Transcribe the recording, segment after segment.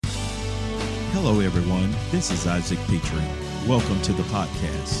Hello, everyone. This is Isaac Petrie. Welcome to the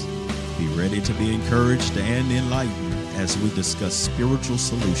podcast. Be ready to be encouraged and enlightened as we discuss spiritual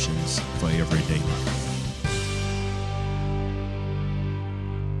solutions for everyday life.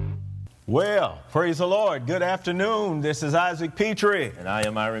 Well, praise the Lord. Good afternoon. This is Isaac Petrie. And I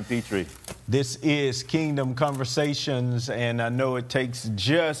am Myron Petrie. This is Kingdom Conversations, and I know it takes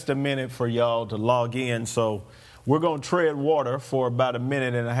just a minute for y'all to log in, so we're going to tread water for about a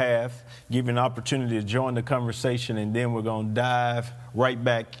minute and a half, give you an opportunity to join the conversation, and then we're going to dive right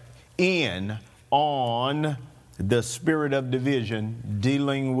back in on the spirit of division,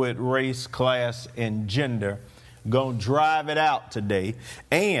 dealing with race, class, and gender. Going to drive it out today.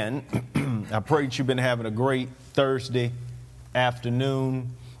 And I pray that you've been having a great Thursday afternoon.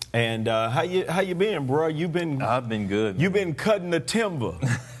 And how you been, bro? I've been good. You've been cutting the timber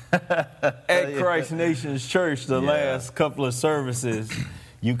at Christ Nations Church the last couple of services.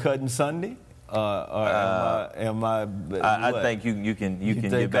 You cutting Sunday? I think you can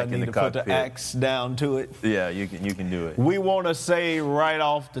get back in the cockpit. Put the axe down to it. Yeah, you can do it. We want to say right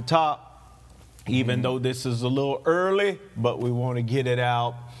off the top, even though this is a little early, but we want to get it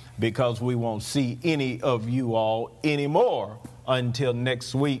out because we won't see any of you all anymore until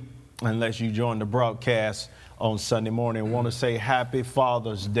next week, unless you join the broadcast on Sunday morning. I want to say Happy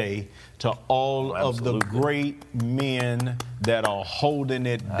Father's Day to all of the great men that are holding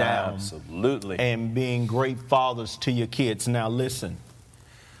it down. Absolutely. And being great fathers to your kids. Now listen,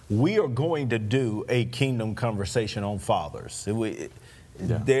 we are going to do a kingdom conversation on fathers.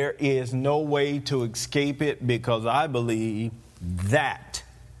 There is no way to escape it, because I believe that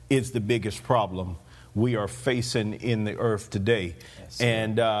is the biggest problem we are facing in the earth today. Yes,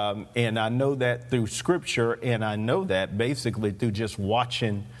 and I know that through Scripture, and I know that basically through just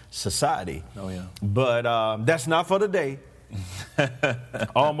watching society. Oh, yeah. But that's not for today.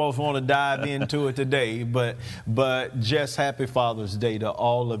 Almost want to dive into it today, but just Happy Father's Day to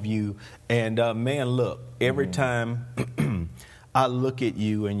all of you. And man, look, every time I look at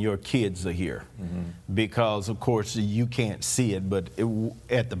you and your kids are here, because of course you can't see it, but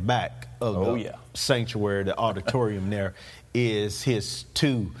at the back of the sanctuary, the auditorium there, is his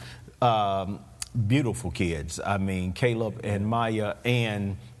two beautiful kids. I mean, Caleb and Maya,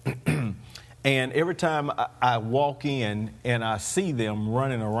 and every time I walk in and I see them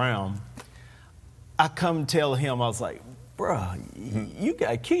running around, I come tell him, I was like, bruh, you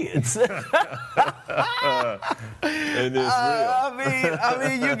got kids. And it's real. I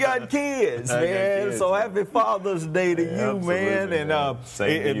mean, you got kids, man. Kids, so happy Father's Day to you, man. And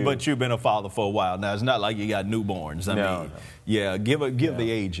but you've been a father for a while now. It's not like you got newborns. I mean, yeah. Give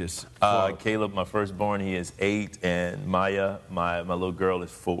the ages. Caleb, my firstborn, he is 8, and Maya, my little girl,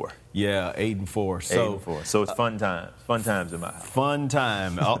 is 4. Yeah, 8 and 4. So it's fun time. Fun times in my house. Fun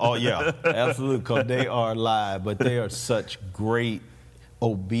time. Oh yeah, absolutely. Because they are live, but they are such great,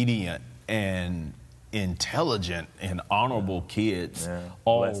 obedient, and intelligent and honorable kids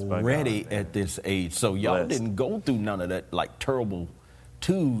already at this age. So y'all didn't go through none of that like terrible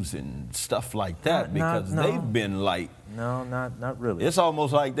twos and stuff like that, because they've been like. No, not really. It's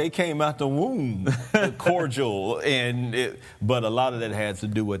almost like they came out the womb cordial, but a lot of that has to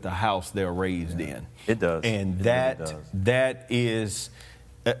do with the house they're raised in. It does. And that is.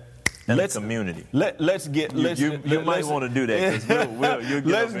 Let's community. Let's get. You might want to do that.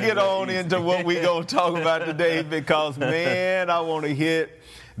 Let's get on into what we're going to talk about today, because man, I want to hit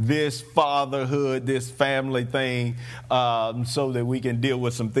this fatherhood, this family thing, so that we can deal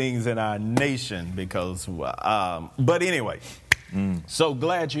with some things in our nation. Because, but anyway, so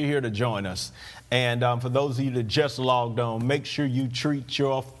glad you're here to join us. And for those of you that just logged on, make sure you treat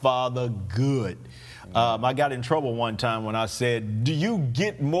your father good. I got in trouble one time when I said, do you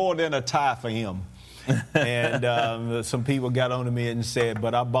get more than a tie for him? And some people got on to me and said,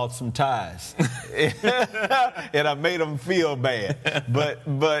 but I bought some ties. And I made them feel bad.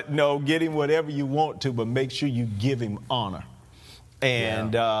 But no, get him whatever you want to, but make sure you give him honor.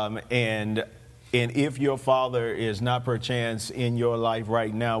 And if your father is not perchance in your life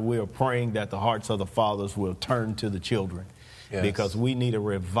right now, we are praying that the hearts of the fathers will turn to the children. Yes. Because we need a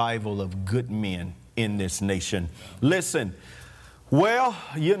revival of good men in this nation. Listen, well,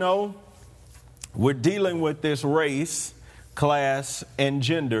 we're dealing with this race, class, and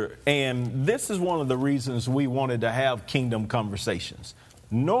gender, and this is one of the reasons we wanted to have kingdom conversations.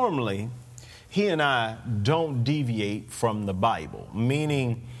 Normally, he and I don't deviate from the Bible,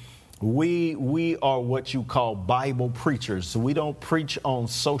 meaning we are what you call Bible preachers. So we don't preach on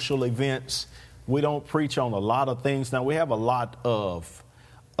social events. We don't preach on a lot of things. Now, we have a lot of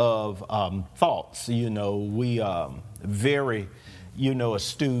thoughts, we very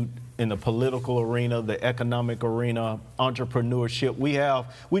astute in the political arena, the economic arena, entrepreneurship.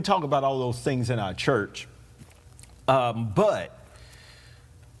 We talk about all those things in our church. But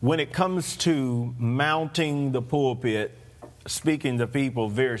when it comes to mounting the pulpit, speaking to people,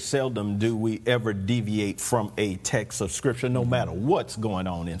 very seldom do we ever deviate from a text of Scripture, no matter what's going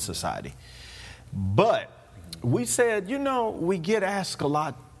on in society. But we said, we get asked a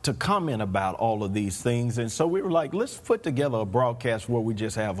lot to comment about all of these things. And so we were like, let's put together a broadcast where we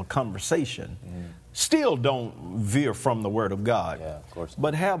just have a conversation. Still don't veer from the Word of God, of course,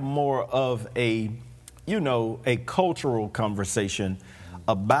 but have more of a cultural conversation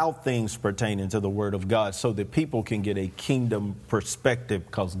about things pertaining to the Word of God so that people can get a kingdom perspective,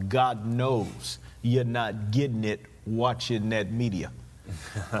 because God knows you're not getting it watching that media.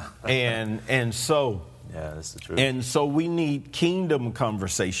 and so... Yeah, that's the truth. And so we need kingdom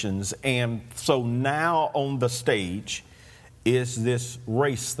conversations. And so now on the stage is this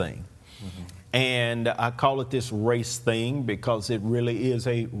race thing. And I call it this race thing because it really is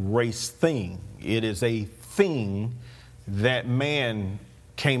a race thing. It is a thing that man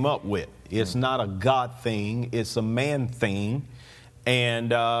came up with. It's not a God thing. It's a man thing.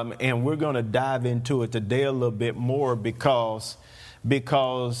 And we're going to dive into it today a little bit more because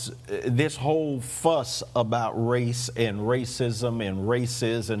this whole fuss about race and racism and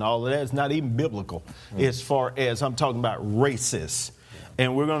races and all of that is not even biblical as far as I'm talking about races.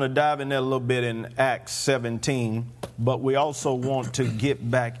 And we're going to dive in there a little bit in Acts 17, but we also want to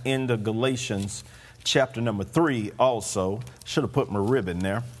get back into Galatians chapter number 3 also. Should have put my ribbon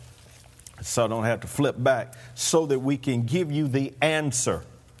there so I don't have to flip back, so that we can give you the answer.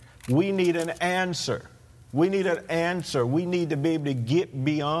 We need an answer. We need an answer. We need to be able to get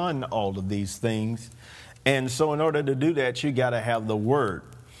beyond all of these things. And so in order to do that, you got to have the Word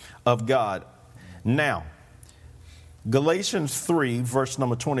of God. Now, Galatians 3, verse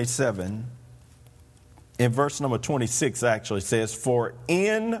number 27, and verse number 26 actually says, for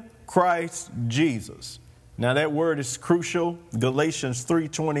in Christ Jesus. Now that word is crucial. Galatians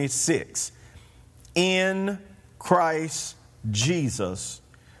 3:26. In Christ Jesus,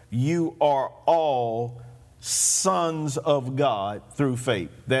 you are all sons of God through faith.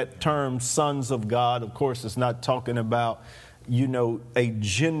 That term, sons of God, of course, is not talking about, a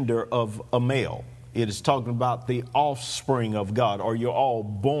gender of a male. It is talking about the offspring of God, or you're all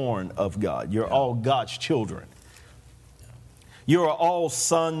born of God. You're all God's children. You are all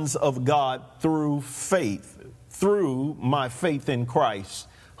sons of God through faith, through my faith in Christ.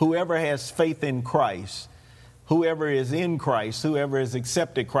 Whoever has faith in Christ, whoever is in Christ, whoever has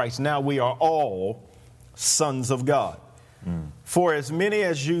accepted Christ, now we are all sons of God. For as many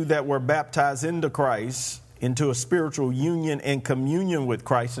as you that were baptized into Christ, into a spiritual union and communion with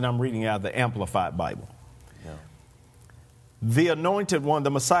Christ, and I'm reading out of the Amplified Bible. The anointed one,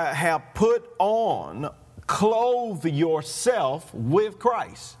 the Messiah, have put on, clothe yourself with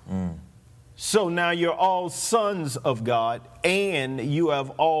Christ. So now you're all sons of God, and you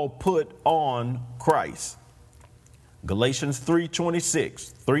have all put on Christ. Galatians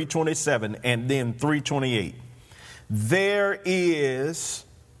 3:26, 3:27, and then 3:28. There is,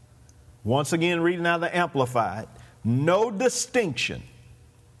 once again reading out of the Amplified, no distinction,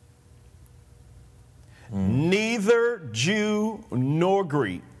 neither Jew nor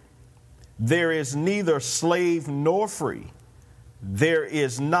Greek. There is neither slave nor free. There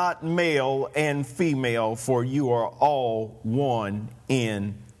is not male and female, for you are all one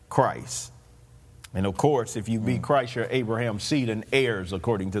in Christ. And of course, if you be Christ, you're Abraham's seed and heirs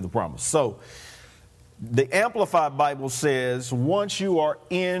according to the promise. So the Amplified Bible says, once you are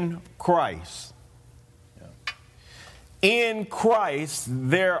in Christ, in Christ,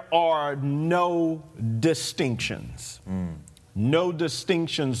 there are no distinctions. No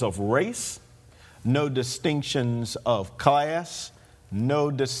distinctions of race, no distinctions of class,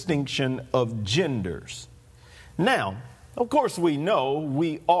 no distinction of genders. Now, of course, we know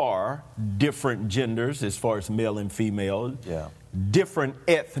we are different genders as far as male and female, different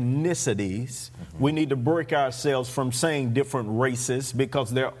ethnicities. We need to break ourselves from saying different races,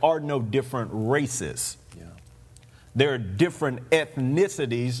 because there are no different races. There are different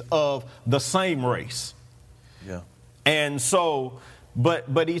ethnicities of the same race. And so,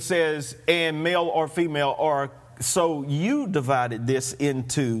 but he says, and male or female are, so you divided this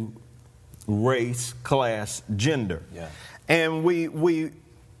into race, class, gender. And we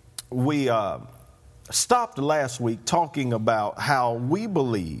stopped last week talking about how we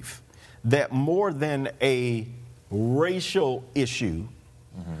believe that more than a racial issue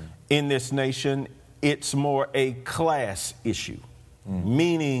in this nation, it's more a class issue.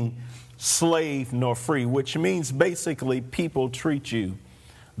 Meaning slave nor free, which means basically people treat you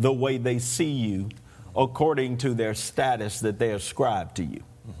the way they see you according to their status that they ascribe to you.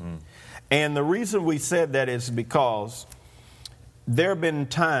 Mm-hmm. And the reason we said that is because there have been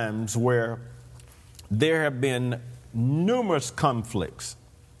times where there have been numerous conflicts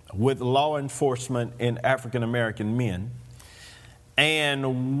with law enforcement and African American men.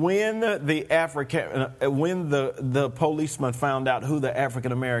 And when the policeman found out who the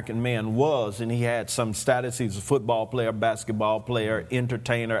African American man was, and he had some status, he was a football player, basketball player,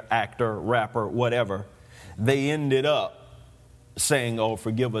 entertainer, actor, rapper, whatever, they ended up saying, "Oh,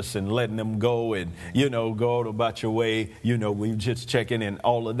 forgive us," and letting them go, and go about your way. We just checking in,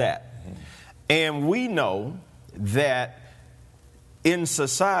 all of that. Mm-hmm. And we know that in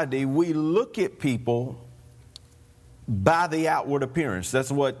society we look at people by the outward appearance.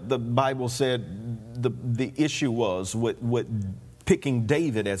 That's what the Bible said the issue was with picking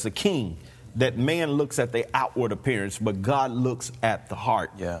David as a king, that man looks at the outward appearance, but God looks at the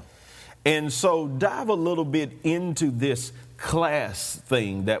heart. Yeah. And so dive a little bit into this class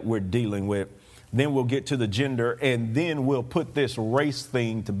thing that we're dealing with. Then we'll get to the gender, and then we'll put this race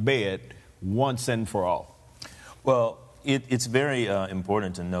thing to bed once and for all. Well, it's very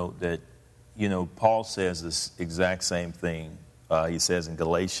important to note that Paul says this exact same thing. He says in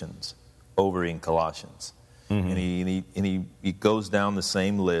Galatians, over in Colossians, mm-hmm. and he goes down the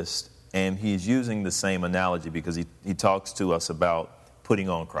same list, and he's using the same analogy because he talks to us about putting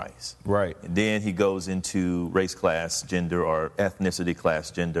on Christ. Right. And then he goes into race, class, gender, or ethnicity,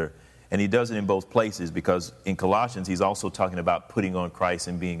 class, gender, and he does it in both places because in Colossians he's also talking about putting on Christ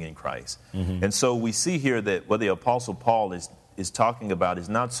and being in Christ. Mm-hmm. And so we see here that what the Apostle Paul is talking about is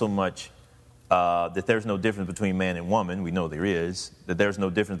not so much that there's no difference between man and woman. We know there is. That there's no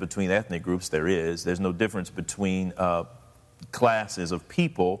difference between ethnic groups. There is. There's no difference between classes of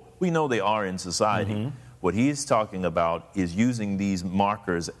people. We know they are in society. Mm-hmm. What he is talking about is using these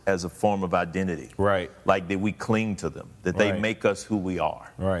markers as a form of identity. Right. Like that we cling to them, that they make us who we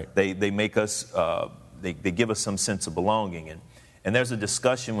are. Right. They make us, they give us some sense of belonging. And there's a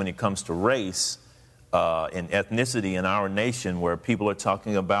discussion when it comes to race and ethnicity in our nation where people are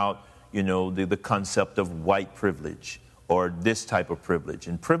talking about, the concept of white privilege or this type of privilege.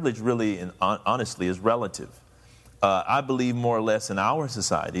 And privilege really and honestly is relative. I believe more or less in our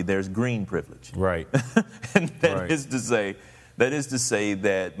society there's green privilege. Right. And that is to say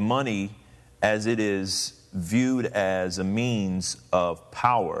that money, as it is viewed as a means of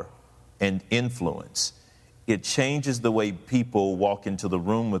power and influence, it changes the way people walk into the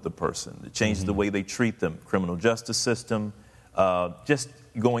room with a person. It changes the way they treat them. Criminal justice system, just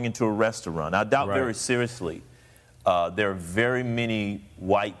going into a restaurant. I doubt very seriously there are very many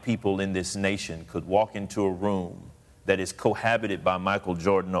white people in this nation could walk into a room that is cohabited by Michael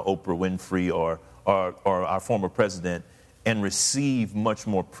Jordan or Oprah Winfrey or our former president and receive much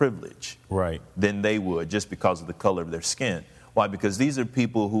more privilege than they would just because of the color of their skin. Why? Because these are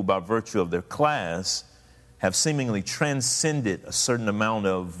people who, by virtue of their class, have seemingly transcended a certain amount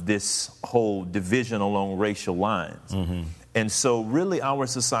of this whole division along racial lines. Mm-hmm. And so really our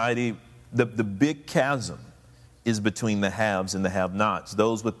society, the big chasm is between the haves and the have-nots,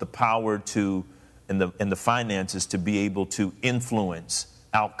 those with the power to and the finances to be able to influence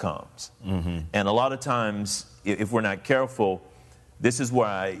outcomes. Mm-hmm. And a lot of times, if we're not careful, this is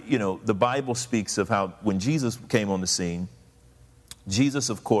why, the Bible speaks of how when Jesus came on the scene, Jesus,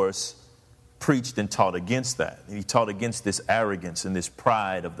 of course, preached and taught against that. He taught against this arrogance and this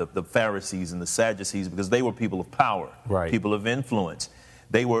pride of the Pharisees and the Sadducees because they were people of power, people of influence.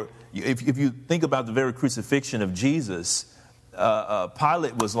 They were, if you think about the very crucifixion of Jesus,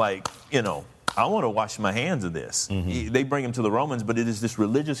 Pilate was like, I want to wash my hands of this. Mm-hmm. They bring him to the Romans, but it is this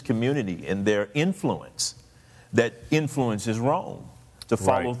religious community and their influence that influences Rome to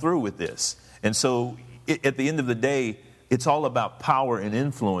follow through with this. And so at the end of the day, it's all about power and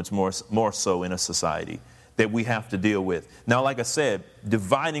influence more so in a society that we have to deal with. Now, like I said,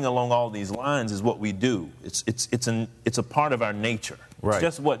 dividing along all these lines is what we do. It's a part of our nature. Right. It's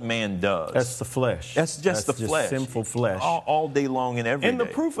just what man does. That's the flesh. That's just the flesh. Sinful flesh. All day long and every day. And the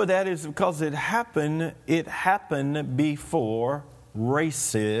proof of that is because it happened before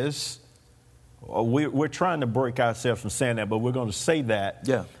races. We're trying to break ourselves from saying that, but we're going to say that,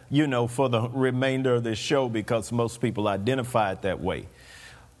 for the remainder of this show because most people identify it that way.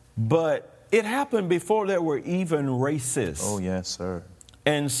 But it happened before there were even races. Oh, yes, sir.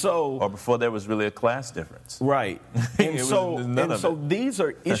 And so... Or before there was really a class difference. Right. And so these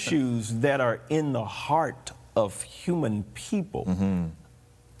are issues that are in the heart of human people. Mm-hmm.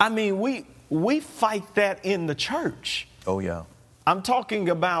 I mean, we fight that in the church. Oh, yeah. I'm talking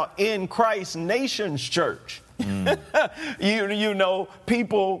about in Christ Nations Church. You know,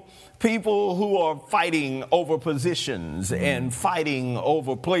 people who are fighting over positions and fighting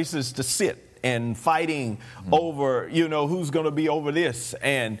over places to sit and fighting over, you know, who's going to be over this.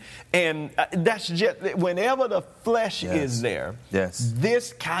 And that's just, whenever the flesh is there,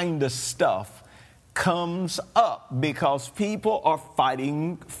 this kind of stuff comes up because people are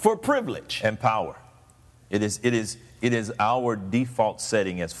fighting for privilege and power. It is our default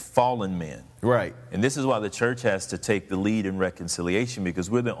setting as fallen men. Right. And this is why the church has to take the lead in reconciliation, because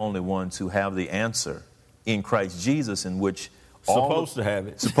we're the only ones who have the answer in Christ Jesus, in which supposed to have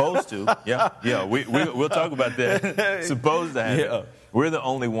it. Supposed to. Yeah. We'll talk about that. Supposed to have it. We're the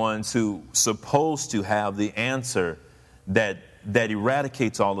only ones who supposed to have the answer that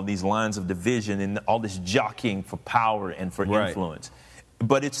eradicates all of these lines of division and all this jockeying for power and for influence.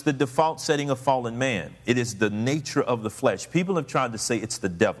 But it's the default setting of fallen man. It is the nature of the flesh. People have tried to say it's the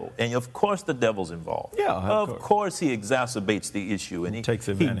devil. And of course the devil's involved. Yeah, of course he exacerbates the issue. And he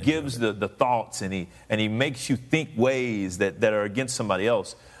gives the thoughts, and he makes you think ways that are against somebody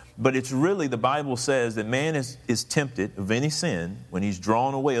else. But it's really, the Bible says that man is tempted of any sin when he's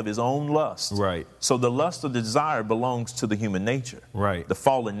drawn away of his own lust. Right. So the lust of the desire belongs to the human nature. Right. The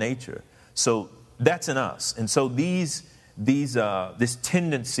fallen nature. So that's in us. And so this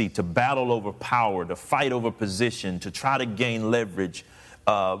tendency to battle over power, to fight over position, to try to gain leverage,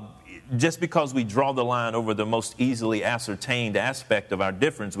 just because we draw the line over the most easily ascertained aspect of our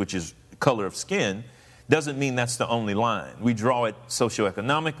difference, which is color of skin, doesn't mean that's the only line. We draw it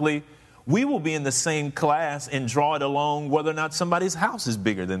socioeconomically. We will be in the same class and draw it along whether or not somebody's house is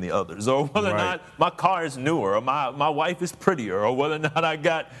bigger than the others, or whether or not my car is newer, or my wife is prettier, or whether or not I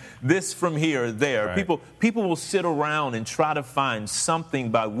got this from here or there. Right. People will sit around and try to find something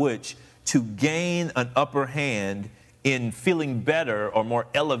by which to gain an upper hand in feeling better or more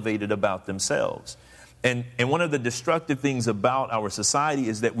elevated about themselves. And one of the destructive things about our society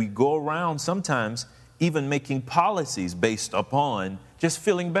is that we go around sometimes even making policies based upon just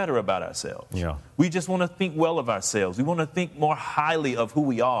feeling better about ourselves. Yeah. We just want to think well of ourselves. We want to think more highly of who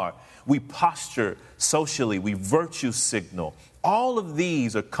we are. We posture socially. We virtue signal. All of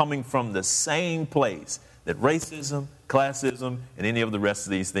these are coming from the same place that racism, classism, and any of the rest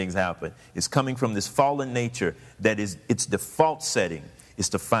of these things happen. It's coming from this fallen nature that is its default setting is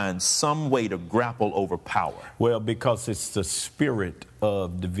to find some way to grapple over power. Well, because it's the spirit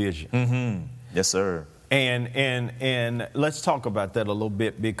of division. Mm-hmm. Yes, sir. And let's talk about that a little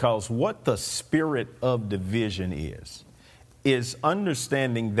bit, because what the spirit of division is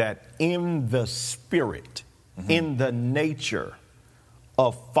understanding that in the spirit, in the nature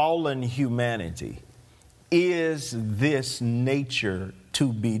of fallen humanity, is this nature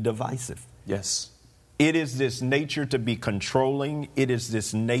to be divisive. Yes. It is this nature to be controlling. It is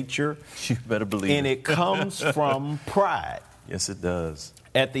this nature. You better believe and it comes from pride. Yes, it does.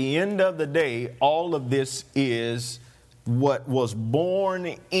 At the end of the day, all of this is what was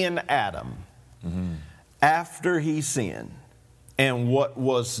born in Adam after he sinned, and what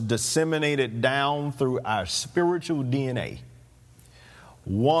was disseminated down through our spiritual DNA.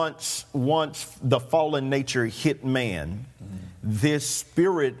 Once the fallen nature hit man, this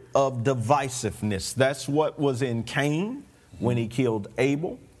spirit of divisiveness, that's what was in Cain when he killed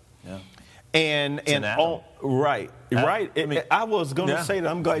Abel. Yeah. Right. I was going to say that.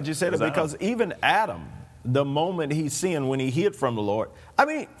 I'm glad you said it, because even Adam, the moment he sinned, when he hid from the Lord,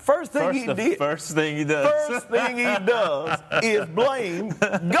 first thing he does is blame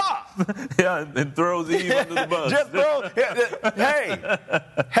God. Yeah, and throws Eve under the bus.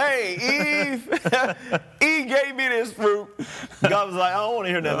 Eve gave me this fruit. God was like, I don't want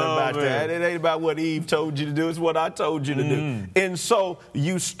to hear nothing about that. It ain't about what Eve told you to do. It's what I told you to do. And so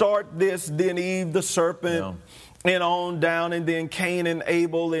you start this, then Eve the serpent, and on down, and then Cain and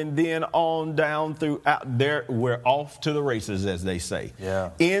Abel, and then on down throughout there. We're off to the races, as they say.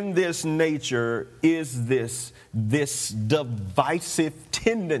 Yeah. In this nature is this divisive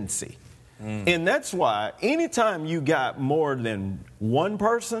tendency. And that's why anytime you got more than one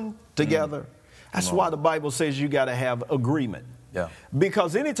person together, that's why the Bible says you got to have agreement. Yeah.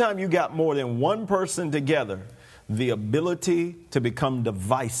 Because anytime you got more than one person together, the ability to become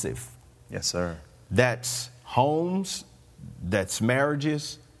divisive. Yes, sir. That's homes, that's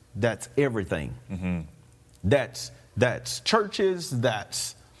marriages, that's everything. That's churches,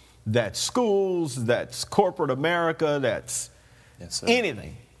 that's schools, that's corporate America, that's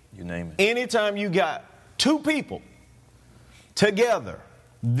anything. You name it. Anytime you got two people together,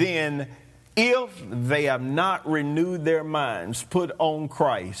 then if they have not renewed their minds, put on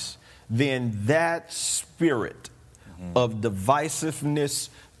Christ, then that spirit of divisiveness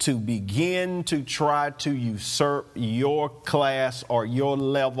to begin to try to usurp your class or your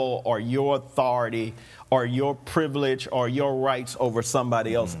level or your authority or your privilege or your rights over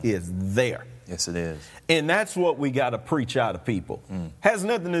somebody else is there. Yes, it is. And that's what we got to preach out of people. Has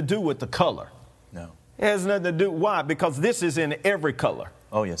nothing to do with the color. No. It has nothing to do. Why? Because this is in every color.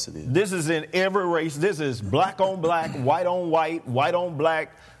 Oh, yes, it is. This is in every race. This is black on black, white on white, white on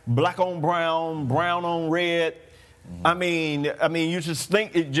black, black on brown, brown on red. I mean, you just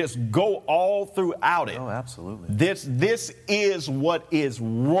think it just go all throughout it. Oh, absolutely. This is what is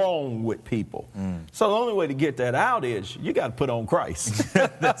wrong with people. So the only way to get that out is you got to put on Christ.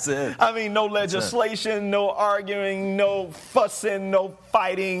 That's it. I mean, no legislation, no arguing, no fussing, no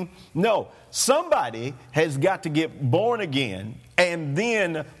fighting. No, somebody has got to get born again and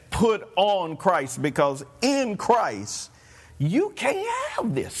then put on Christ, because in Christ, you can't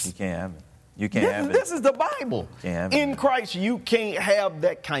have this. You can't have it. You can't have it. This is the Bible. In Christ, you can't have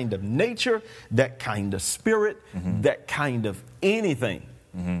that kind of nature, that kind of spirit, that kind of anything.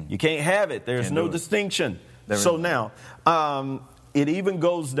 You can't have it. There's no distinction. So now, it even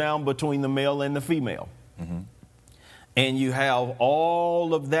goes down between the male and the female. And you have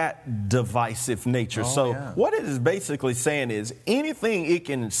all of that divisive nature. What it is basically saying is anything it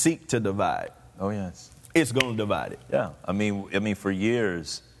can seek to divide. Oh, yes. It's going to divide it. Yeah. I mean, for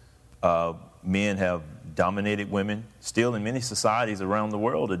years, men have dominated women, still in many societies around the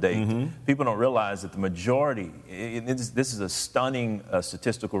world today. People don't realize that the majority, this is a stunning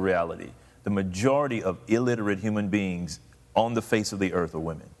statistical reality, the majority of illiterate human beings on the face of the earth are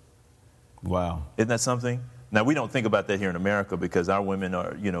women. Wow. Isn't that something? Now, we don't think about that here in America because our women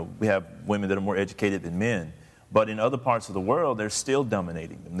are, we have women that are more educated than men. But in other parts of the world, they're still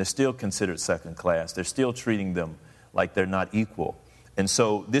dominating them. They're still considered second class. They're still treating them like they're not equal. And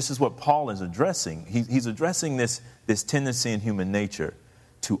so this is what Paul is addressing. He's addressing this tendency in human nature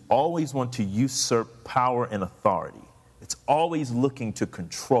to always want to usurp power and authority. It's always looking to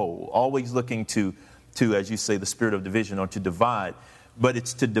control, always looking to, as you say, the spirit of division, or to divide. But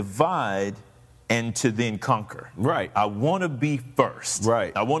it's to divide and to then conquer. Right. I want to be first.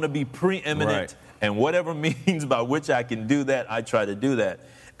 Right. I want to be preeminent. Right. And whatever means by which I can do that, I try to do that.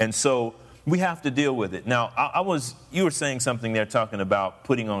 And so we have to deal with it. Now, you were saying something there talking about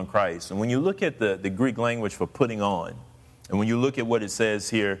putting on Christ. And when you look at the Greek language for putting on, and when you look at what it says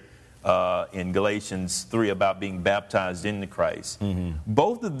here in Galatians 3 about being baptized into Christ,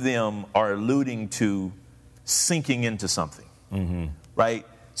 both of them are alluding to sinking into something, right?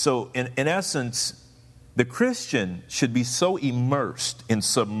 So in essence, the Christian should be so immersed and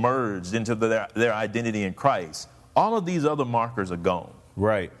submerged into their identity in Christ. All of these other markers are gone.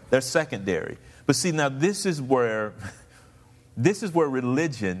 Right. They're secondary. But see, now this is where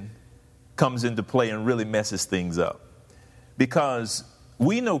religion comes into play and really messes things up. Because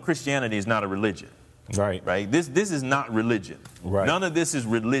we know Christianity is not a religion. Right. Right? This is not religion. Right. None of this is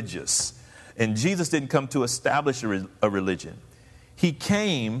religious. And Jesus didn't come to establish a religion. He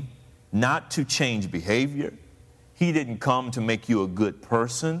came not to change behavior. He didn't come to make you a good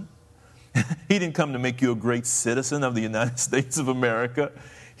person. He didn't come to make you a great citizen of the United States of America.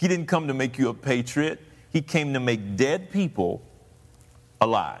 He didn't come to make you a patriot. He came to make dead people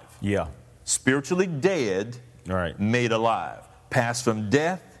alive. Yeah. Spiritually dead, right, made alive. Passed from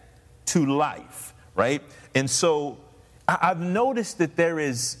death to life, right? And so I've noticed that there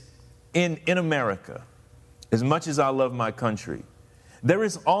is, in America, as much as I love my country, there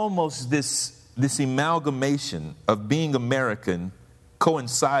is almost this amalgamation of being American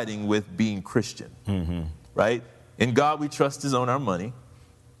coinciding with being Christian, right? In God we trust is on our money.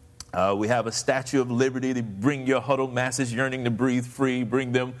 We have a Statue of Liberty to bring your huddled masses yearning to breathe free.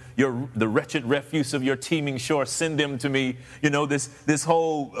 Bring them the wretched refuse of your teeming shore. Send them to me. You know, this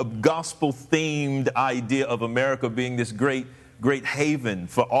whole gospel-themed idea of America being this great haven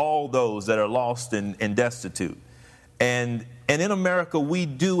for all those that are lost and destitute. And in America, we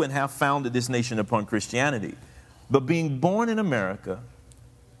do and have founded this nation upon Christianity. But being born in America,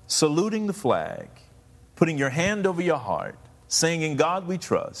 saluting the flag, putting your hand over your heart, saying in God we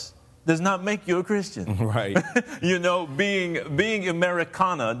trust, does not make you a Christian. Right. You know, being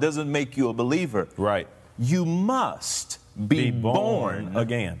Americana doesn't make you a believer. Right. You must be born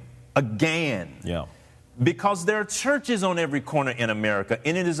again. Again. Yeah. Because there are churches on every corner in America,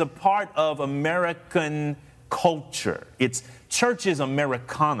 and it is a part of American culture. It's church is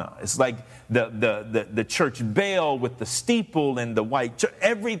Americana. It's like the church bell with the steeple and the white church.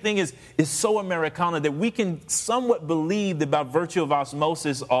 Everything is so Americana that we can somewhat believe that by virtue of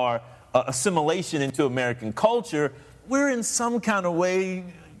osmosis or assimilation into American culture, we're in some kind of way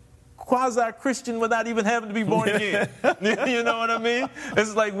quasi-Christian without even having to be born again. You know what I mean?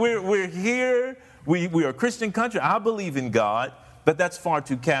 It's like we're here. We are a Christian country. I believe in God, but that's far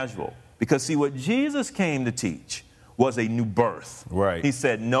too casual. Because, see, what Jesus came to teach was a new birth. Right. He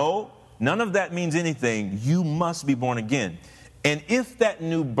said, no, none of that means anything. You must be born again. And if that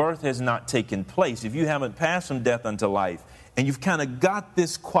new birth has not taken place, if you haven't passed from death unto life, and you've kind of got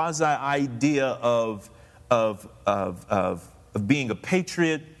this quasi-idea of being a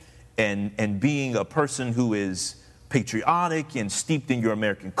patriot and being a person who is patriotic and steeped in your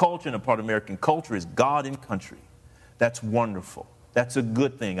American culture, and a part of American culture is God and country. That's wonderful. That's a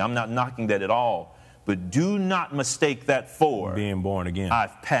good thing. I'm not knocking that at all. But do not mistake that for being born again.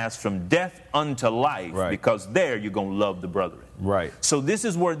 I've passed from death unto life, right. Because there you're going to love the brethren. Right. So this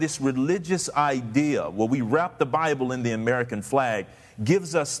is where this religious idea, where we wrap the Bible in the American flag,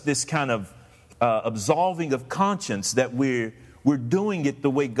 gives us this kind of absolving of conscience that we're doing it the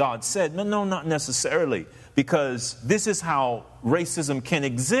way God said. No, not necessarily. Because this is how racism can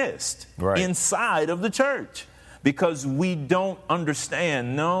exist inside of the church. Because we don't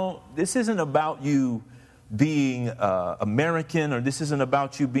understand, no, this isn't about you being American, or this isn't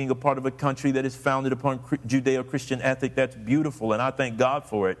about you being a part of a country that is founded upon Judeo-Christian ethic. That's beautiful, and I thank God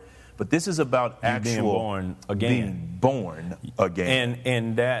for it. But this is about being born again.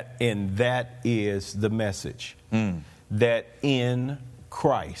 And that is the message. That in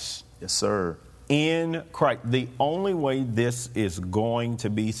Christ. Yes, sir. In Christ. The only way this is going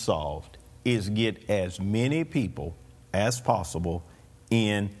to be solved is get as many people as possible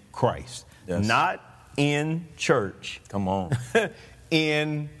in Christ. Yes. Not in church. Come on.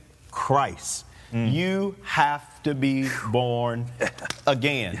 In Christ. You have to be born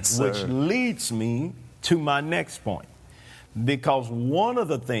again. Yes, sir. Which leads me to my next point. Because one of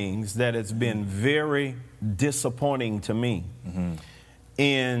the things that has been very disappointing to me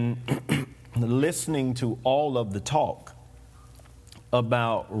in listening to all of the talk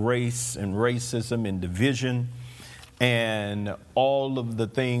about race and racism and division and all of the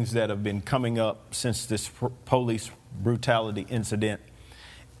things that have been coming up since this police brutality incident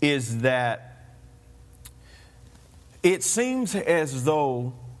is that it seems as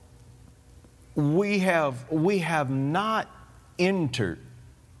though we have not entered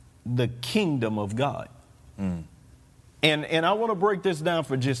the kingdom of God. And I want to break this down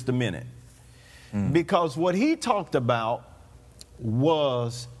for just a minute. Because what he talked about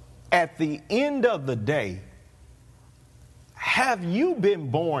was, at the end of the day, have you been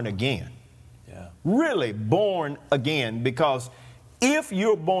born again? Yeah. Really born again? Because if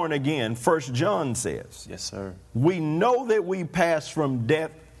you're born again, 1 John says, yes, sir, we know that we pass from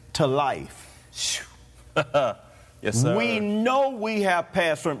death to life. Yes, sir. We know we have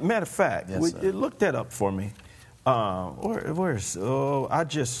passed from. Matter of fact, yes, look that up for me. Where's? Oh, I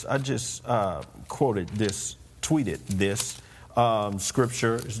just quoted this, tweeted this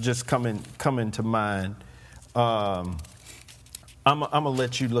scripture. It's just coming to mind. I'm gonna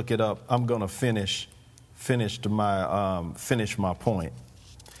let you look it up. I'm gonna finish my point.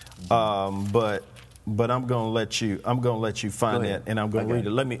 But I'm gonna let you find that, and I'm gonna read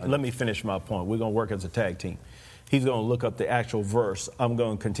it. Let me finish my point. We're gonna work as a tag team. He's gonna look up the actual verse. I'm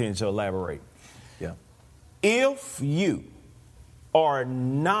gonna continue to elaborate. Yeah. If you are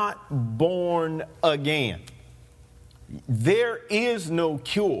not born again, there is no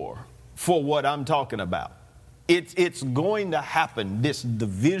cure for what I'm talking about. It's going to happen. This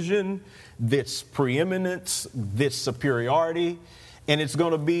division, this preeminence, this superiority, and it's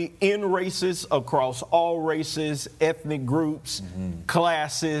going to be in races, across all races, ethnic groups,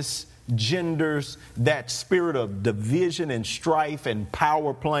 classes, genders. That spirit of division and strife and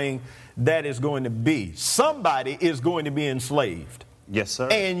power playing, that is going to be. Somebody is going to be enslaved. Yes, sir.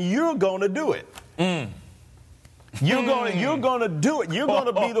 And you're going to do it. You're going to do it. You're going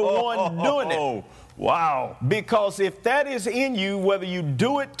to be the one doing it. Wow. Because if that is in you, whether you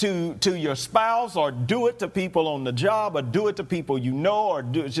do it to your spouse, or do it to people on the job, or do it to people you know, or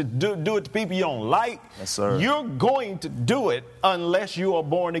do it to people you don't like, yes, sir, you're going to do it unless you are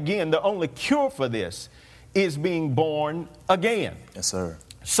born again. The only cure for this is being born again. Yes, sir.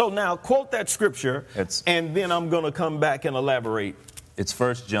 So now quote that scripture, and then I'm going to come back and elaborate. It's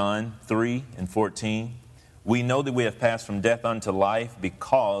 1 John 3:14. We know that we have passed from death unto life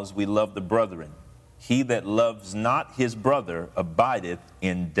because we love the brethren. He that loves not his brother abideth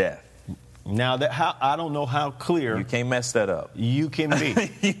in death. Now, I don't know how clear. You can't mess that up. You can be.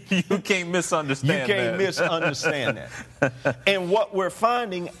 You can't misunderstand that. You can't misunderstand that. And what we're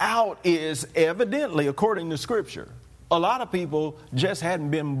finding out is, evidently, according to Scripture, a lot of people just hadn't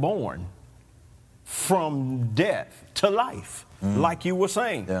been born from death to life, like you were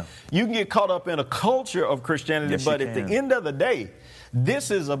saying. Yeah. You can get caught up in a culture of Christianity, Yes, but you at the can. end of the day, this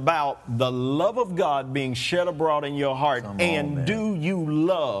is about the love of God being shed abroad in your heart. Come on, And man. do you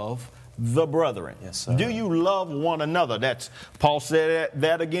love the brethren? Yes, sir. Do you love one another? That's Paul said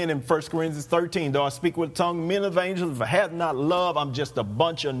that again in 1 Corinthians 13. Though I speak with tongue, men of angels, if I have not love, I'm just a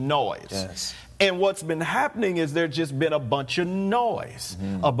bunch of noise. Yes. And what's been happening is there's just been a bunch of noise,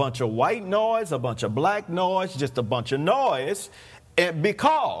 a bunch of white noise, a bunch of black noise, just a bunch of noise. And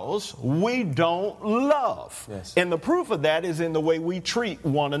because we don't love. Yes. And the proof of that is in the way we treat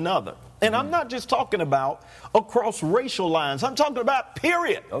one another. And I'm not just talking about across racial lines. I'm talking about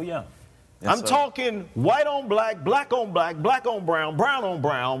period. Oh, yeah. Yes, I'm sir. talking white on black, black on black, black on brown, brown on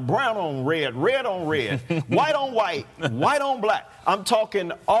brown, brown on red, red on red, white on white, white on black. I'm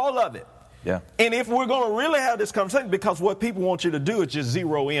talking all of it. Yeah. And if we're going to really have this conversation, because what people want you to do is just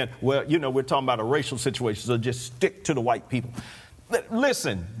zero in, well, you know, we're talking about a racial situation, so just stick to the white people.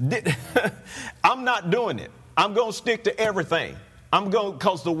 Listen, I'm not doing it. I'm going to stick to everything.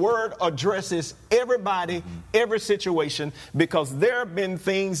 Because the word addresses everybody, every situation, because there have been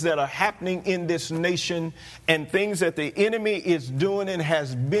things that are happening in this nation and things that the enemy is doing and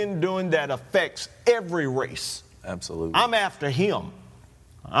has been doing that affects every race. Absolutely. I'm after him.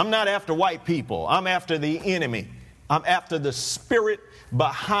 I'm not after white people. I'm after the enemy. I'm after the spirit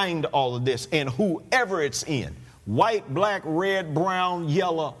behind all of this and whoever it's in. White, black, red, brown,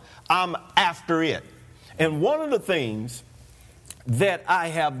 yellow. I'm after it. And one of the things that I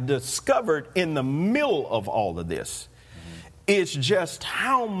have discovered in the middle of all of this is just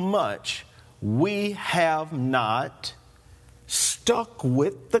how much we have not stuck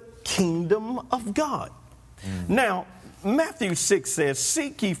with the kingdom of God. Now, Matthew 6 says,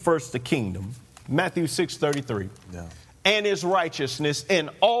 seek ye first the kingdom, Matthew 6:33, and his righteousness,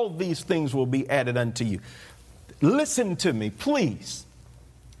 and all these things will be added unto you. Listen to me, please.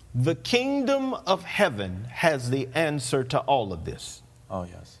 The kingdom of heaven has the answer to all of this. Oh,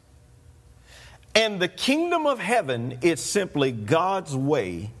 yes. And the kingdom of heaven is simply God's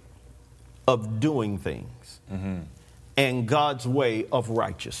way of doing things and God's way of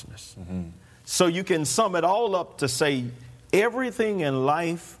righteousness. So you can sum it all up to say everything in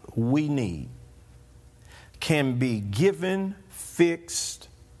life we need can be given, fixed,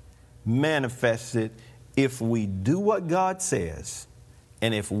 manifested if we do what God says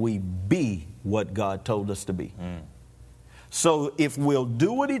and if we be what God told us to be. So if we'll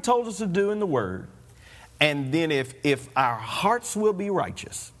do what he told us to do in the word, and then if our hearts will be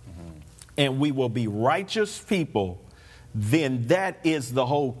righteous and we will be righteous people, then that is the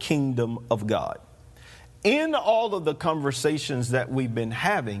whole kingdom of God. In all of the conversations that we've been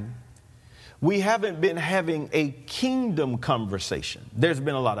having, we haven't been having a kingdom conversation. There's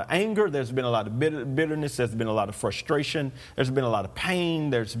been a lot of anger. There's been a lot of bitterness. There's been a lot of frustration. There's been a lot of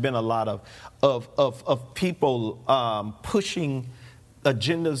pain. There's been a lot of people pushing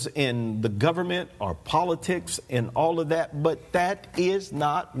agendas in the government or politics and all of that. But that is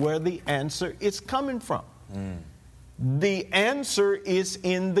not where the answer is coming from. The answer is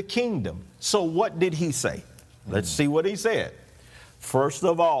in the kingdom. So what did he say? Let's see what he said. First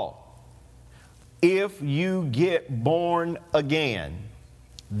of all, if you get born again,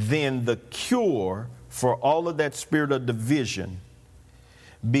 then the cure for all of that spirit of division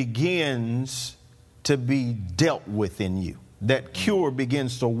begins to be dealt with in you. That cure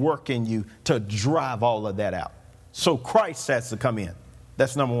begins to work in you to drive all of that out. So Christ has to come in.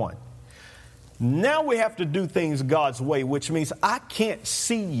 That's number one. Now we have to do things God's way, which means I can't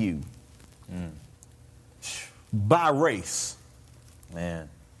see you by race. Man.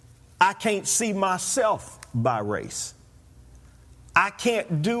 I can't see myself by race. I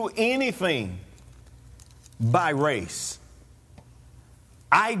can't do anything by race.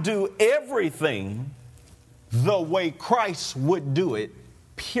 I do everything the way Christ would do it,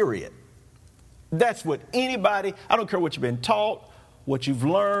 period. That's what anybody, I don't care what you've been taught, what you've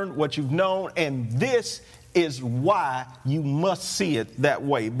learned, what you've known, and this is why you must see it that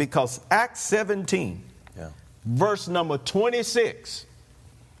way. Because Acts 17, verse number 26,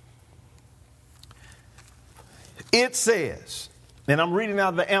 it says, and I'm reading out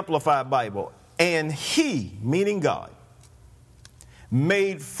of the Amplified Bible, and he, meaning God,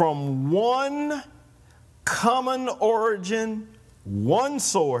 made from one common origin, one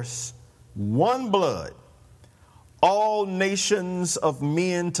source, one blood, all nations of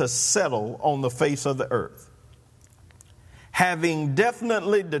men to settle on the face of the earth, having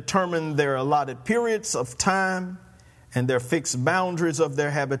definitely determined their allotted periods of time and their fixed boundaries of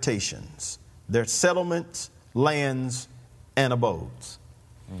their habitations, their settlements, lands, and abodes.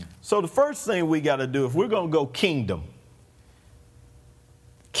 So the first thing we got to do, if we're going to go kingdom,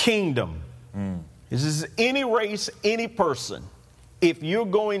 this is any race, any person. If you're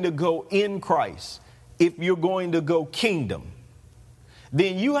going to go in Christ, if you're going to go kingdom,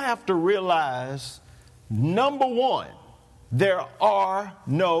 then you have to realize, number one, there are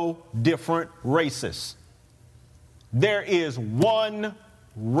no different races. There is one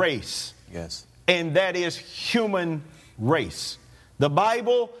race. Yes. And that is human race. The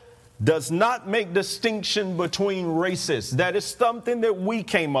Bible does not make distinction between races. That is something that we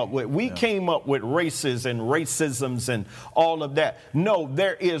came up with. We came up with races and racisms and all of that. No,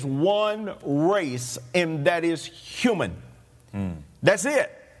 there is one race, and that is human. That's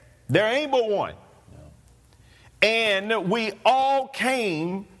it. There ain't but one. No. And we all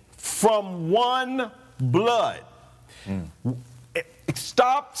came from one blood.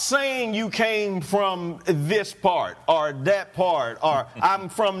 Stop saying you came from this part or that part, or I'm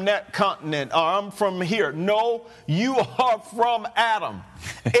from that continent, or I'm from here. No, you are from Adam.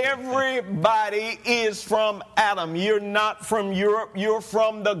 Everybody is from Adam. You're not from Europe. You're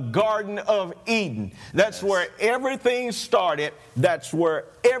from the Garden of Eden. That's where everything started. That's where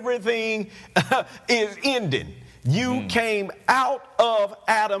everything is ending. You came out of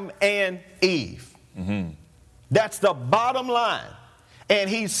Adam and Eve. That's the bottom line. And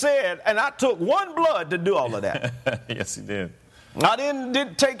he said, and I took one blood to do all of that. Yes, he did. I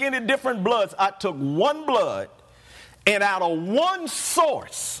didn't take any different bloods. I took one blood, and out of one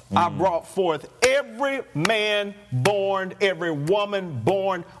source, I brought forth every man born, every woman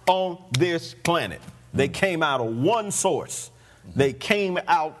born on this planet. They came out of one source. They came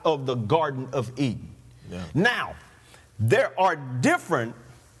out of the Garden of Eden. Yeah. Now, there are different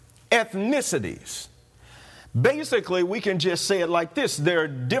ethnicities. Basically, we can just say it like this. There are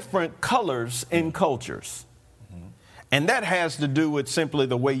different colors in cultures. And that has to do with simply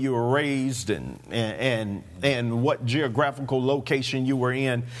the way you were raised and what geographical location you were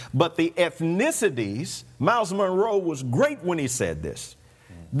in. But the ethnicities, Miles Monroe was great when he said this.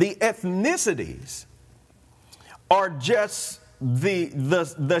 The ethnicities are just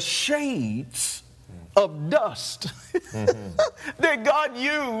the shades of dust that God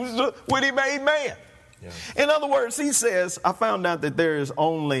used when he made man. Yeah. In other words, he says, I found out that there is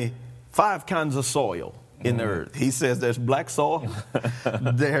only 5 kinds of soil in the earth. He says there's black soil,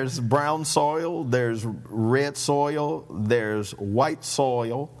 there's brown soil, there's red soil, there's white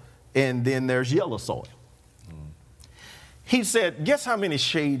soil, and then there's yellow soil. He said, guess how many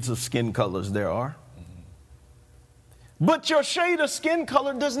shades of skin colors there are? But your shade of skin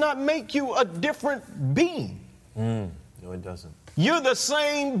color does not make you a different being. No, it doesn't. You're the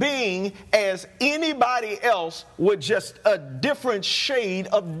same being as anybody else with just a different shade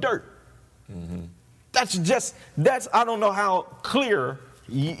of dirt. That's I don't know how clear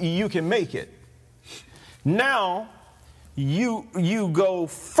you can make it. Now, you go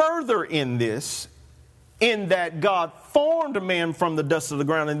further in this, in that God formed man from the dust of the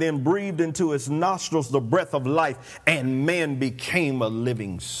ground and then breathed into his nostrils the breath of life, and man became a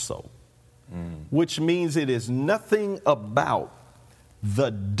living soul. Which means it is nothing about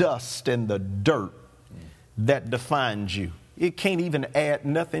the dust and the dirt that defines you. It can't even add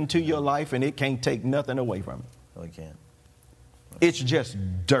nothing to your life, and it can't take nothing away from it. No, it can't. It's just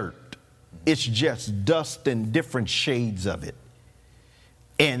dirt. It's just dust and different shades of it.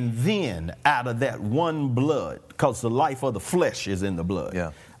 And then out of that one blood, because the life of the flesh is in the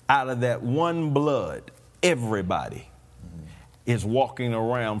blood, out of that one blood, everybody is walking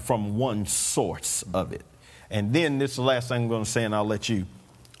around from one source of it. And then this is the last thing I'm going to say, and I'll let you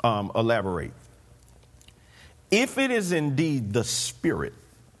elaborate. If it is indeed the Spirit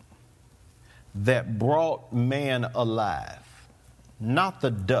that brought man alive, not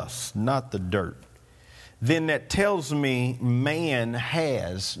the dust, not the dirt, then that tells me man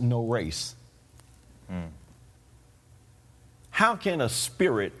has no race. How can a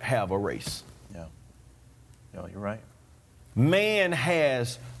spirit have a race? Yeah. No, you're right. Man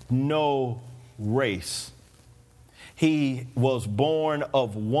has no race. He was born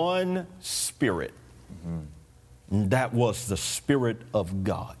of one spirit. And that was the Spirit of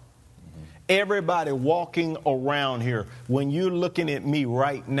God. Everybody walking around here, when you're looking at me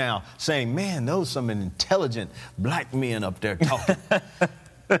right now saying, man, those some intelligent black men up there talking.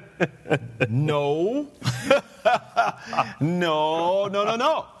 No. No.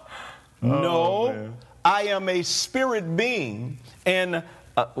 No. I am a spirit being, and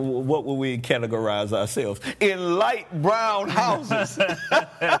what would we categorize ourselves? In light brown houses.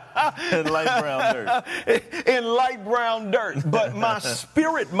 In light brown dirt. In light brown dirt. But my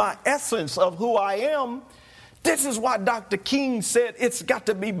spirit, my essence of who I am, This is why Dr. King said it's got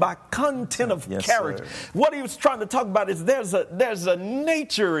to be by content of character. Sir. What he was trying to talk about is there's a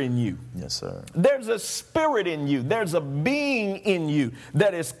nature in you. Yes, sir. There's a spirit in you. There's a being in you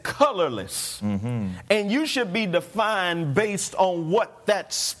that is colorless. Mm-hmm. And you should be defined based on what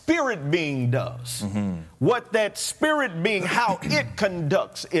that spirit being does. Mm-hmm. What that spirit being, how it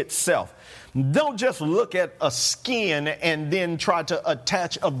conducts itself. Don't just look at a skin and then try to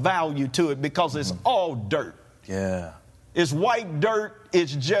attach a value to it because it's all dirt. Yeah. It's white dirt.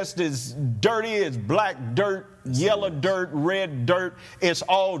 It's just as dirty as black dirt, yellow dirt, red dirt. It's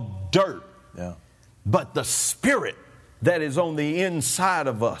all dirt. Yeah. But the spirit that is on the inside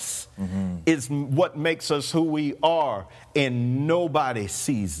of us is what makes us who we are, and nobody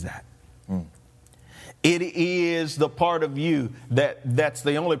sees that. It is the part of you that's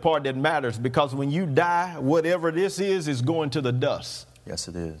the only part that matters, because when you die, whatever this is going to the dust. Yes,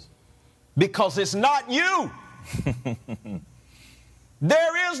 it is. Because it's not you.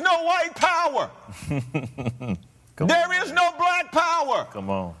 There is no white power. There is no black power. Come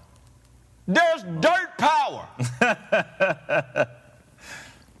on. There's dirt power.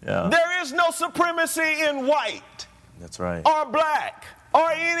 Yeah. There is no supremacy in white. That's right. Or black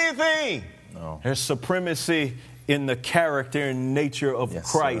or anything. No. There's supremacy in the character and nature of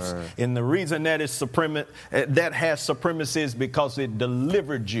Christ. Sir. And the reason that is that has supremacy is because it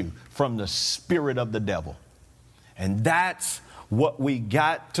delivered you from the spirit of the devil. And that's what we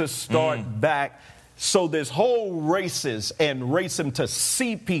got to start back. So there's whole races and racing to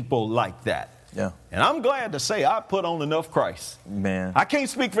see people like that. Yeah. And I'm glad to say I put on enough Christ. Man. I can't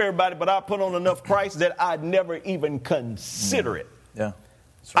speak for everybody, but I put on enough Christ that I'd never even consider it. Yeah.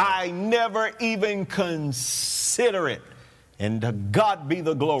 That's right. I never even consider it. And to God be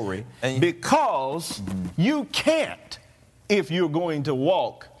the glory. Because you can't if you're going to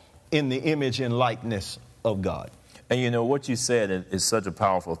walk in the image and likeness of God. And you know, what you said is such a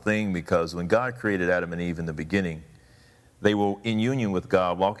powerful thing, because when God created Adam and Eve in the beginning, they were in union with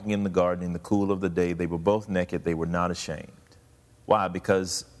God, walking in the garden in the cool of the day. They were both naked. They were not ashamed. Why?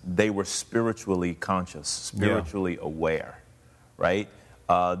 Because they were spiritually conscious, spiritually aware, right?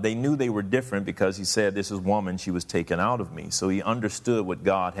 They knew they were different because he said, this is woman, she was taken out of me. So he understood what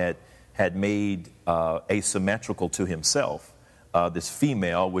God had made asymmetrical to himself, this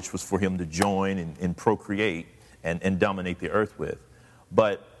female, which was for him to join and procreate and dominate the earth with.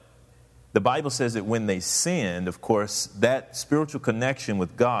 But the Bible says that when they sinned, of course, that spiritual connection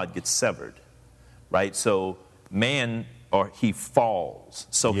with God gets severed, right? So man, or he falls.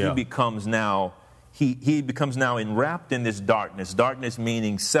 So he becomes now, he becomes now enwrapped in this darkness. Darkness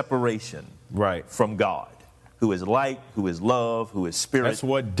meaning separation from God, who is light, who is love, who is spirit. That's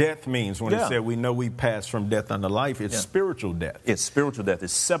what death means when it said we know we pass from death unto life. It's spiritual death. It's spiritual death.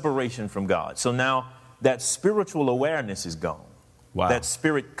 It's separation from God. So now that spiritual awareness is gone. Wow. That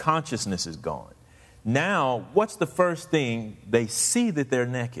spirit consciousness is gone. Now, what's the first thing? They see that they're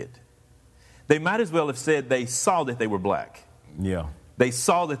naked. They might as well have said they saw that they were black. Yeah. They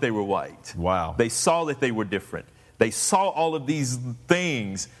saw that they were white. Wow. They saw that they were different. They saw all of these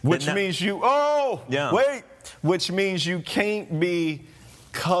things. Which means which means you can't be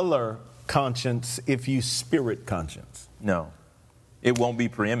color conscious if you spirit conscious. No. It won't be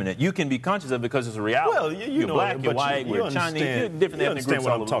preeminent. You can be conscious of it because it's a reality. Well, you're black, you're white, you're Chinese, you're different ethnic groups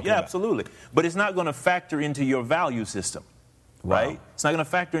all over. Yeah, absolutely. But it's not going to factor into your value system, right? It's not going to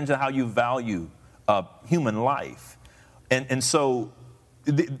factor into how you value human life. And so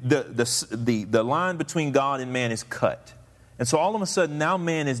the line between God and man is cut. And so all of a sudden now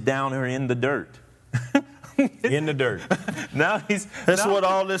man is down here in the dirt. In the dirt. That's what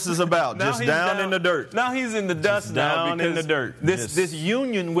all this is about. Just down in the dirt. Now he's in the dust down in the dirt. This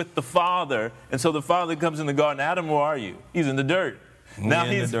union with the Father. And so the Father comes in the garden. Adam, where are you? He's in the dirt. Now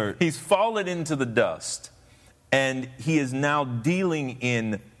he's fallen into the dust. And he is now dealing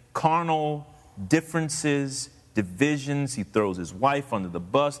in carnal differences, divisions. He throws his wife under the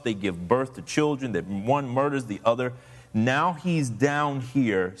bus. They give birth to children that one murders the other. Now he's down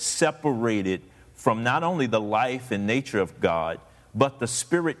here separated from not only the life and nature of God, but the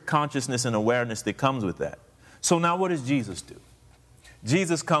spirit consciousness and awareness that comes with that. So now what does Jesus do?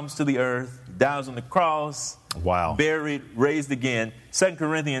 Jesus comes to the earth, dies on the cross, buried, raised again. 2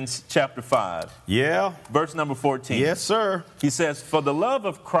 Corinthians chapter 5. Yeah. Verse number 14. Yes, sir. He says, for the love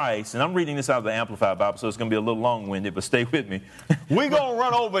of Christ, and I'm reading this out of the Amplified Bible, so it's going to be a little long-winded, but stay with me. We're going to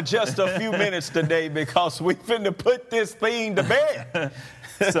run over just a few minutes today because we finna put this thing to bed.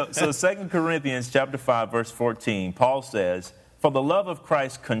 So 2 Corinthians chapter 5, verse 14, Paul says, for the love of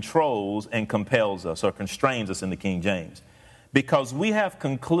Christ controls and compels us, or constrains us in the King James, because we have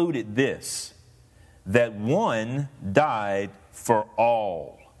concluded this, that one died for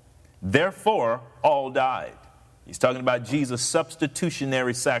all. Therefore, all died. He's talking about Jesus'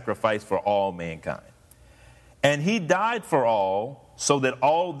 substitutionary sacrifice for all mankind. And he died for all so that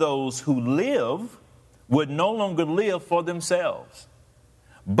all those who live would no longer live for themselves,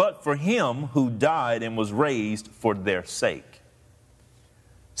 but for him who died and was raised for their sake.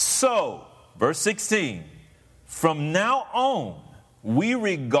 So, verse 16, from now on, we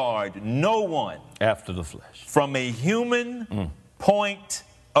regard no one after the flesh from a human point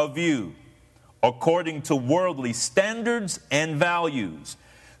of view, according to worldly standards and values.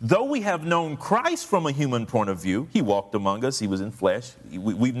 Though we have known Christ from a human point of view, he walked among us, he was in flesh,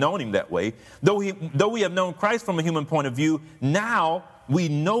 we've known him that way. Though we have known Christ from a human point of view, now we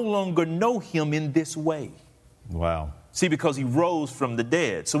no longer know him in this way. Wow. See, because he rose from the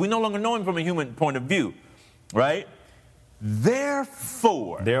dead. So we no longer know him from a human point of view, right?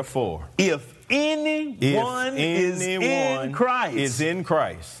 Therefore, if anyone is in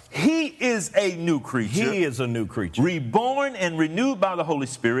Christ, he is a new creature. He is a new creature. Reborn and renewed by the Holy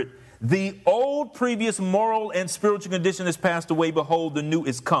Spirit. The old previous moral and spiritual condition has passed away. Behold, the new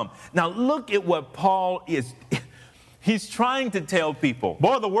is come. Now look at what Paul is. He's trying to tell people.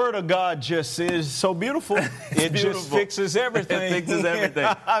 Boy, the Word of God just is so beautiful. It just fixes everything. It fixes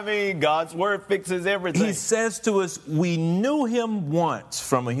everything. I mean, God's Word fixes everything. He says to us, we knew him once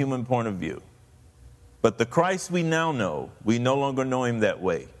from a human point of view. But the Christ we now know, we no longer know him that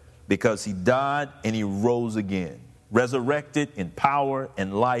way, because he died and he rose again. Resurrected in power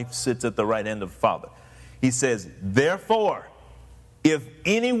and life, sits at the right hand of the Father. He says, therefore, if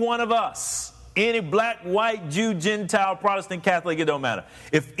any one of us, any black, white, Jew, Gentile, Protestant, Catholic, it don't matter.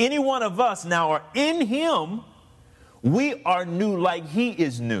 If any one of us now are in him, we are new like he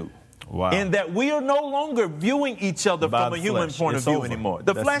is new. Wow. In that we are no longer viewing each other from a human point of view anymore.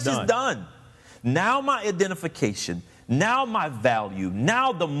 The flesh is done. Now my identification, now my value,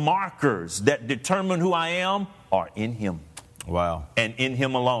 now the markers that determine who I am are in him. Wow. And in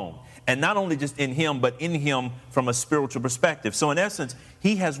him alone. And not only just in him, but in him from a spiritual perspective. So in essence,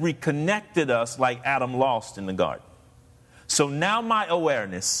 he has reconnected us like Adam lost in the garden. So now my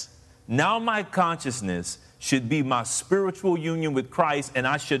awareness, now my consciousness should be my spiritual union with Christ, and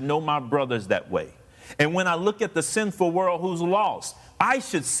I should know my brothers that way. And when I look at the sinful world who's lost, I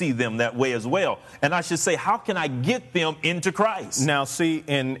should see them that way as well. And I should say, how can I get them into Christ? Now see,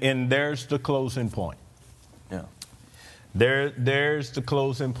 and there's the closing point. Yeah. There's the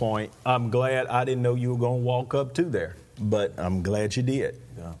closing point. I'm glad I didn't know you were going to walk up to there, but I'm glad you did.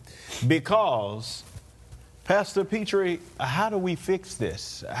 Yeah. Because, Pastor Petrie, how do we fix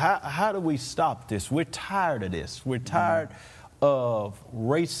this? How do we stop this? We're tired of this. We're tired of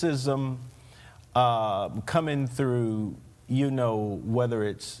racism coming through, whether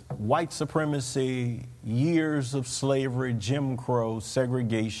it's white supremacy, years of slavery, Jim Crow,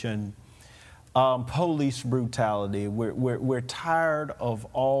 segregation, police brutality. We're tired of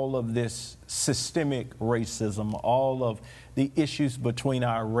all of this systemic racism, all of the issues between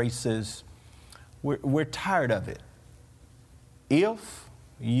our races. We're tired of it. If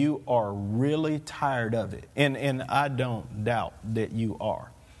you are really tired of it, and I don't doubt that you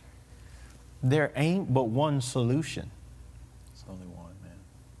are, there ain't but one solution. It's only one,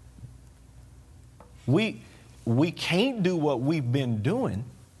 man. We can't do what we've been doing,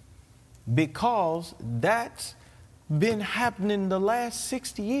 because that's been happening the last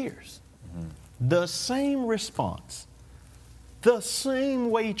 60 years. Mm-hmm. The same response, the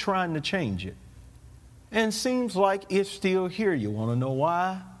same way trying to change it. And seems like it's still here. You want to know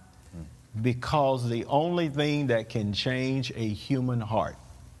why? Because the only thing that can change a human heart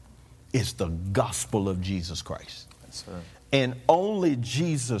is the gospel of Jesus Christ. Yes, sir. And only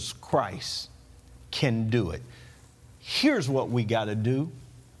Jesus Christ can do it. Here's what we got to do.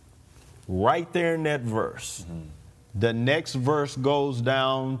 Right there in that verse. Mm-hmm. The next verse goes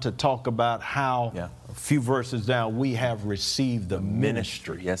down to talk about how, a few verses down, we have received the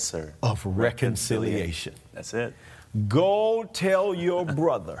ministry, yes, sir, of reconciliation. That's it. Go tell your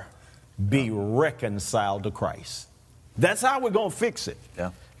brother, be reconciled to Christ. That's how we're going to fix it.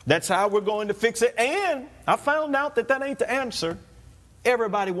 Yeah. That's how we're going to fix it. And I found out that ain't the answer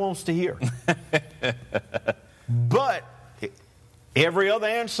everybody wants to hear. But every other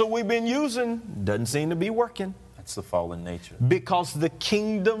answer we've been using doesn't seem to be working. That's the fallen nature. Because the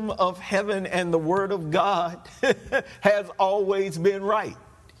kingdom of heaven and the word of God has always been right.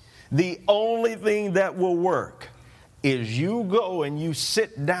 The only thing that will work is you go and you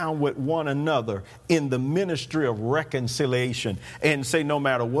sit down with one another in the ministry of reconciliation and say, no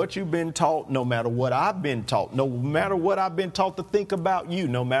matter what you've been taught, no matter what I've been taught, no matter what I've been taught to think about you,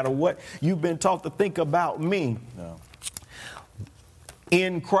 no matter what you've been taught to think about me. No.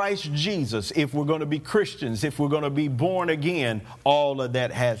 In Christ Jesus, if we're going to be Christians, if we're going to be born again, all of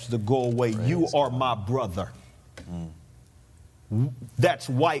that has to go away. Praise you are God. My brother. That's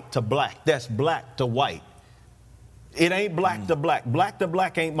white to black. That's black to white. It ain't black to black. Black to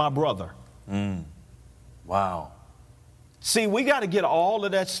black ain't my brother. Wow. See, we got to get all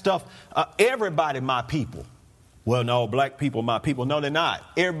of that stuff. Everybody my people. Well, no, black people my people. No, they're not.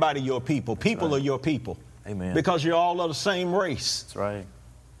 Everybody your people. People are your people. Amen. Because you're all of the same race. That's right.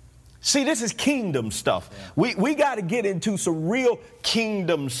 See, this is kingdom stuff. Yeah. We got to get into some real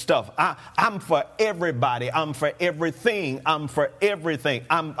kingdom stuff. I'm for everybody. I'm for everything. I'm for everything.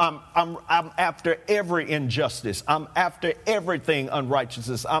 I'm after every injustice. I'm after everything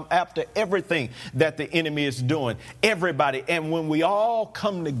unrighteousness. I'm after everything that the enemy is doing. Everybody. And when we all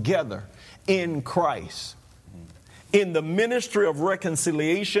come together in Christ, in the ministry of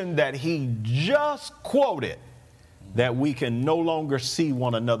reconciliation that he just quoted, that we can no longer see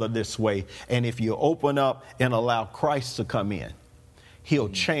one another this way. And if you open up and allow Christ to come in, he'll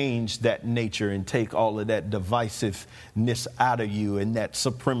change that nature and take all of that divisiveness out of you and that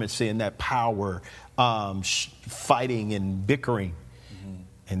supremacy and that power, fighting and bickering.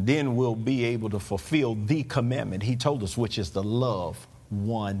 And then we'll be able to fulfill the commandment he told us, which is to love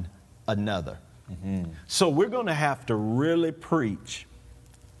one another. So we're going to have to really preach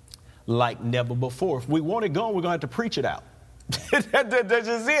like never before. If we want it gone, we're going to have to preach it out. That's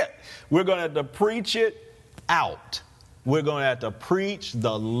just it. We're going to have to preach it out. We're going to have to preach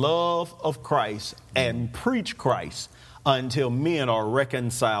the love of Christ and preach Christ until men are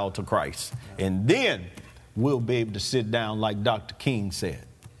reconciled to Christ. And then we'll be able to sit down like Dr. King said.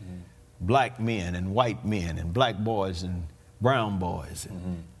 Black men and white men and black boys and brown boys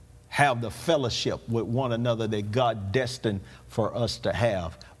and have the fellowship with one another that God destined for us to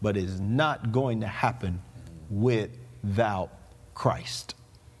have, but is not going to happen without Christ.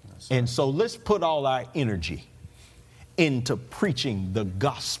 And so let's put all our energy into preaching the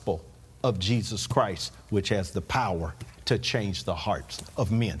gospel of Jesus Christ, which has the power to change the hearts of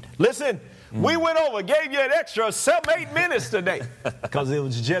men. Listen, we went over, gave you an extra 7-8 minutes today because it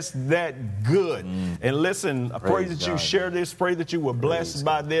was just that good. And listen, I pray that you share this, pray that you were blessed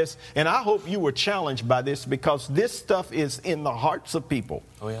by this. And I hope you were challenged by this because this stuff is in the hearts of people.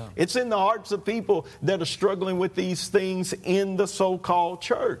 Oh, yeah. It's in the hearts of people that are struggling with these things in the so-called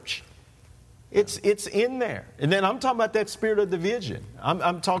church. It's in there. And then I'm talking about that spirit of division.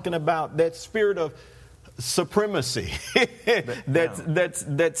 I'm talking about that spirit of supremacy,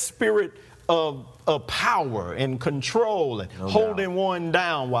 that spirit of power and control and holding one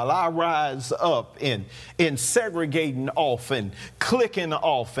down while I rise up and segregating off and clicking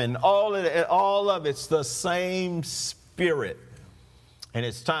off and all of it's the same spirit. And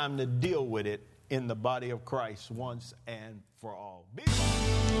it's time to deal with it in the body of Christ once and for all.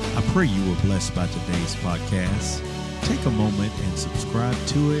 I pray you were blessed by today's podcast. Take a moment and subscribe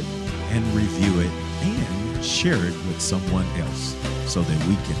to it and review it and share it with someone else so that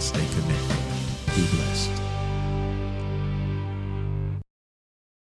we can stay connected. Be blessed.